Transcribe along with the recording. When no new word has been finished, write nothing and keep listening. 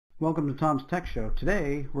Welcome to Tom's Tech Show.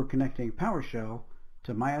 Today we're connecting PowerShell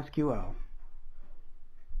to MySQL.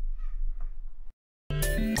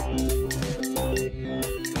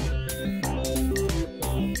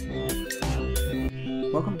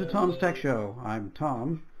 Welcome to Tom's Tech Show. I'm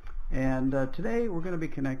Tom, and today we're going to be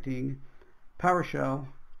connecting PowerShell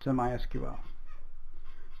to MySQL.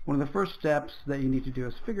 One of the first steps that you need to do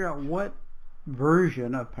is figure out what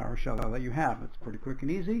version of PowerShell that you have. It's pretty quick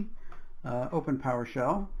and easy. Open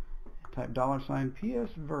PowerShell, type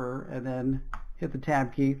 $psver, and then hit the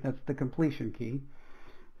tab key. That's the completion key.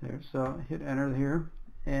 There. So hit enter here,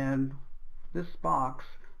 and this box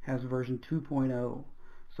has version 2.0.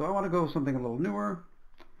 So I want to go with something a little newer.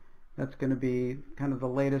 That's going to be kind of the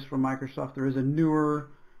latest from Microsoft. There is a newer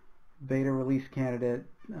beta release candidate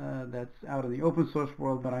that's out in the open source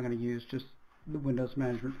world, but I'm going to use just the Windows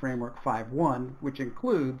Management Framework 5.1, which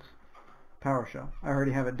includes PowerShell. I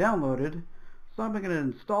already have it downloaded, so I'm going to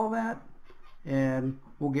install that, and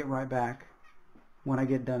we'll get right back when I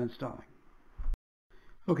get done installing.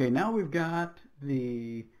 Okay, now we've got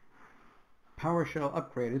the PowerShell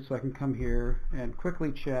upgraded, so I can come here and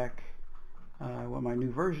quickly check what my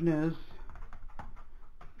new version is.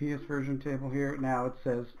 PS version table here. Now it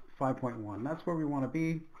says 5.1. That's where we want to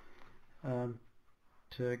be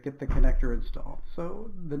to get the connector installed.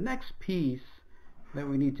 So the next piece that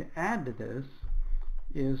we need to add to this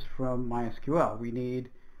is from MySQL. We need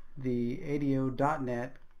the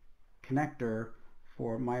ADO.NET connector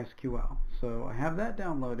for MySQL. So I have that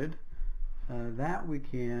downloaded. That we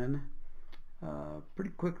can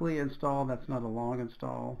pretty quickly install. That's not a long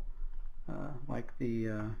install like the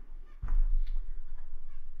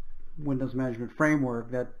Windows Management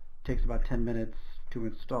Framework. That takes about 10 minutes to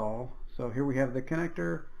install. So here we have the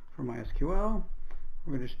connector for MySQL.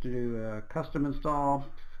 We're going to just do a custom install.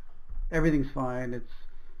 Everything's fine. It's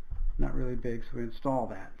not really big, so we install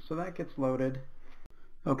that. So that gets loaded.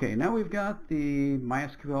 Okay, now we've got the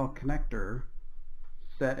MySQL connector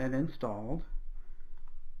set and installed.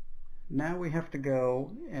 Now we have to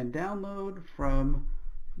go and download from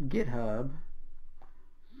GitHub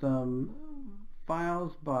some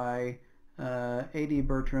files by A.D.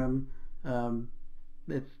 Bertram.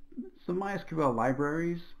 It's some MySQL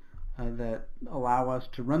libraries that allow us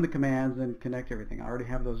to run the commands and connect everything. I already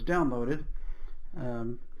have those downloaded.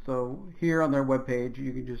 So here on their webpage,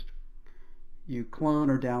 you can just clone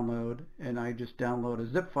or download, and I just download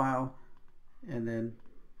a zip file, and then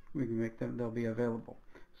we can make them, they'll be available.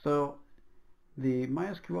 So the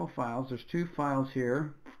MySQL files, there's two files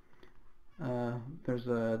here. There's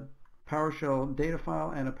a PowerShell data file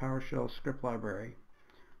and a PowerShell script library.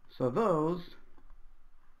 So those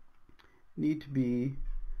need to be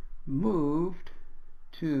moved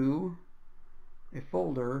to a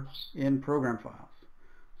folder in Program Files.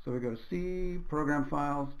 So we go to C, Program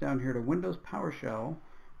Files, down here to Windows PowerShell,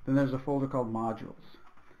 then there's a folder called Modules.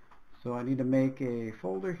 So I need to make a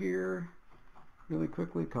folder here really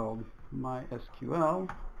quickly called MySQL,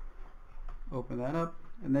 open that up,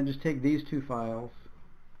 and then just take these two files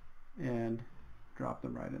and drop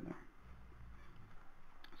them right in there.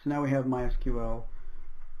 So now we have MySQL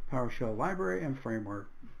PowerShell library and framework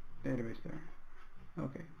database there.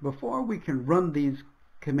 Okay, before we can run these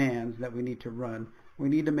commands that we need to run, we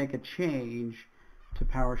need to make a change to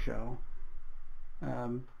PowerShell.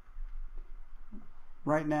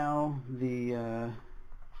 Right now there's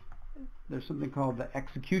something called the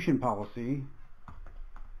execution policy.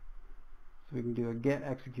 So we can do a get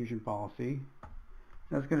execution policy.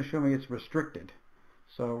 That's going to show me it's restricted.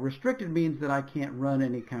 So restricted means that I can't run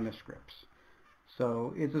any kind of scripts.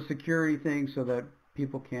 So it's a security thing so that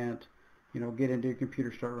people can't, get into your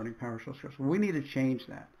computer, start running PowerShell scripts. Well, we need to change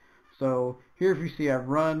that. So here, if you see, I've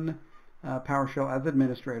run PowerShell as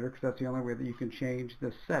administrator, because that's the only way that you can change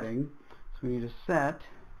this setting. So we need to set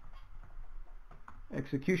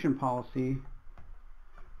execution policy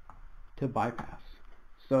to bypass.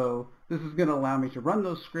 So this is going to allow me to run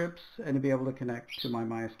those scripts and to be able to connect to my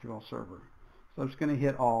MySQL server. So I'm just going to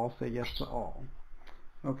hit all, say yes to all.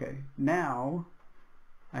 Okay, now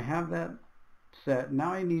I have that set.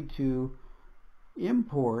 Now I need to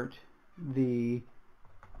import the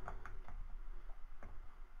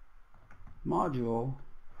module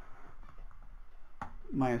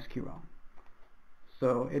MySQL.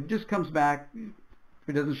 So it just comes back. If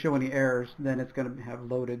it doesn't show any errors, then it's going to have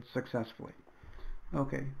loaded successfully.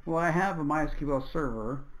 Okay, well, I have a MySQL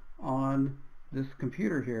server on this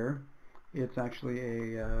computer here. It's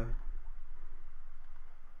actually a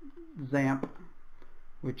XAMPP,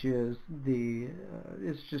 which is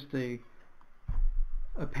it's just a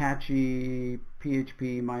Apache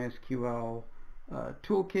PHP MySQL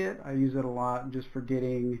toolkit. I use it a lot just for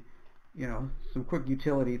getting, some quick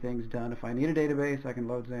utility things done. If I need a database, I can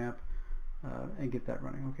load XAMPP and get that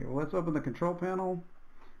running. Okay, well, let's open the control panel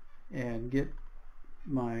and get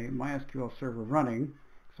my MySQL server running.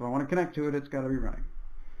 So if I want to connect to it, it's got to be running.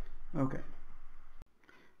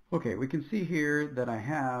 Okay, we can see here that I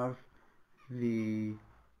have the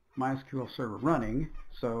MySQL server running.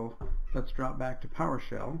 So let's drop back to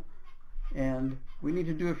PowerShell, and we need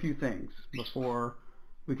to do a few things before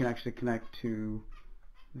we can actually connect to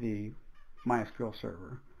the MySQL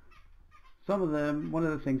server. Some of them, one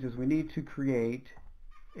of the things is we need to create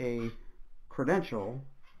a credential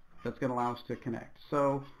that's going to allow us to connect.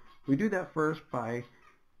 So we do that first by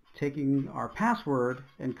taking our password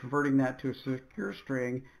and converting that to a secure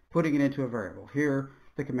string, putting it into a variable. Here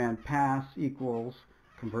the command pass equals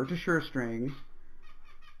ConvertTo-SecureString.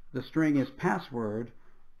 The string is password,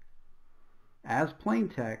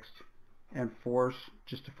 AsPlainText, and force,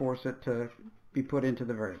 just to force it to be put into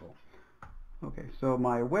the variable. Okay, so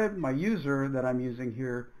my user that I'm using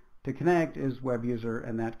here to connect is web user,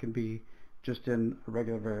 and that can be just in a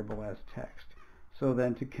regular variable as text. So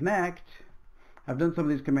then to connect, I've done some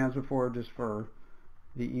of these commands before just for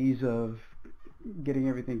the ease of getting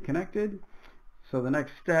everything connected. So the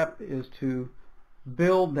next step is to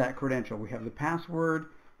build that credential. We have the password,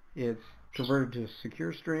 it's converted to a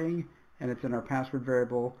secure string, and it's in our password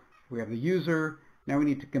variable. We have the user. Now we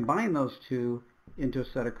need to combine those two into a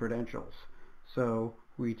set of credentials. So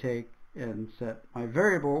we take and set my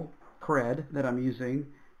variable cred that I'm using,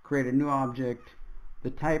 create a new object.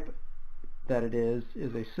 The type that it is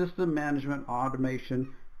a system management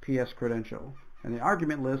automation PS credential, and the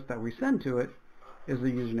argument list that we send to it is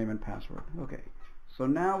the username and password. Okay, so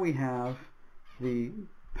now we have the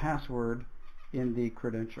password in the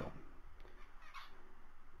credential.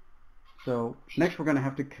 So next we're going to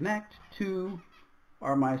have to connect to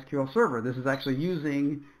our MySQL server. This is actually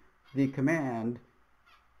using the command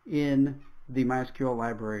in the MySQL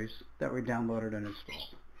libraries that we downloaded and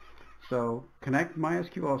installed. So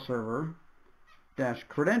Connect-MySqlServer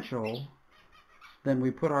 -credential, then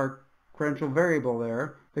we put our credential variable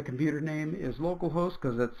there. The computer name is localhost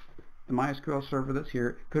because it's the MySQL server that's here.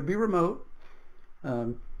 It could be remote.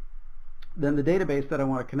 Then the database that I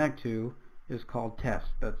want to connect to is called test.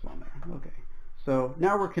 That's on there. Okay, so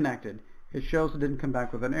now we're connected. It shows it didn't come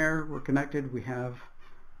back with an error. We're connected. We have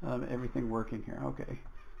everything working here. Okay,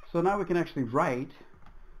 so now we can actually write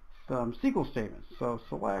some SQL statements. So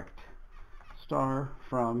select star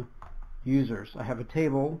from users. I have a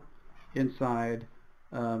table inside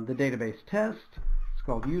the database test. It's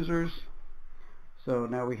called users. So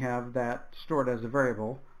now we have that stored as a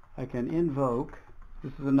variable. I can invoke,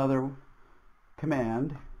 this is another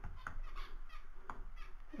command,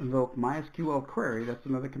 invoke MySQL query. That's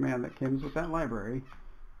another command that comes with that library,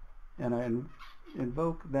 and I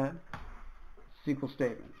invoke that SQL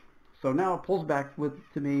statement. So now it pulls back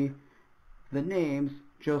to me the names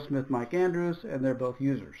Joe Smith, Mike Andrews, and they're both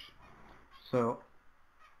users. So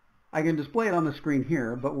I can display it on the screen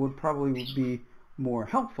here, but would probably be more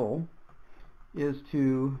helpful is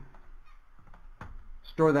to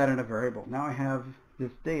store that in a variable. Now I have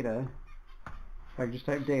this data. If I just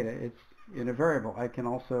type data, it's in a variable. I can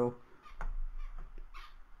also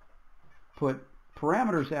put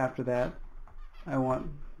parameters after that. I want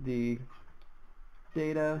the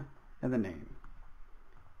data and the name.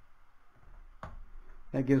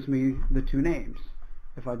 That gives me the two names.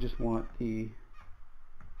 If I just want the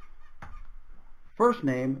first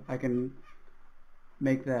name, I can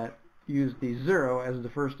make that use the 0 as the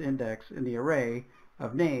first index in the array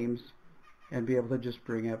of names and be able to just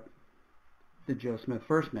bring up the Joe Smith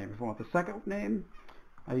first name. If I want the second name,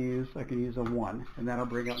 I can use a 1, and that'll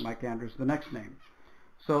bring up Mike Andrews, the next name.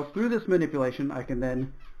 So through this manipulation, I can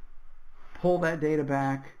then pull that data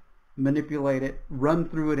back, manipulate it, run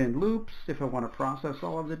through it in loops if I want to process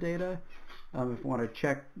all of the data. If I want to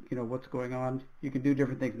check, what's going on, you can do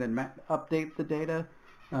different things. Then update the data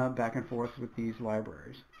back and forth with these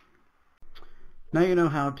libraries. Now you know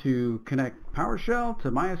how to connect PowerShell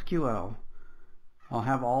to MySQL. I'll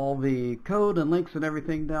have all the code and links and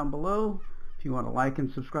everything down below. If you want to like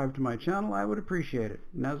and subscribe to my channel, I would appreciate it.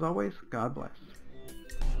 And as always, God bless.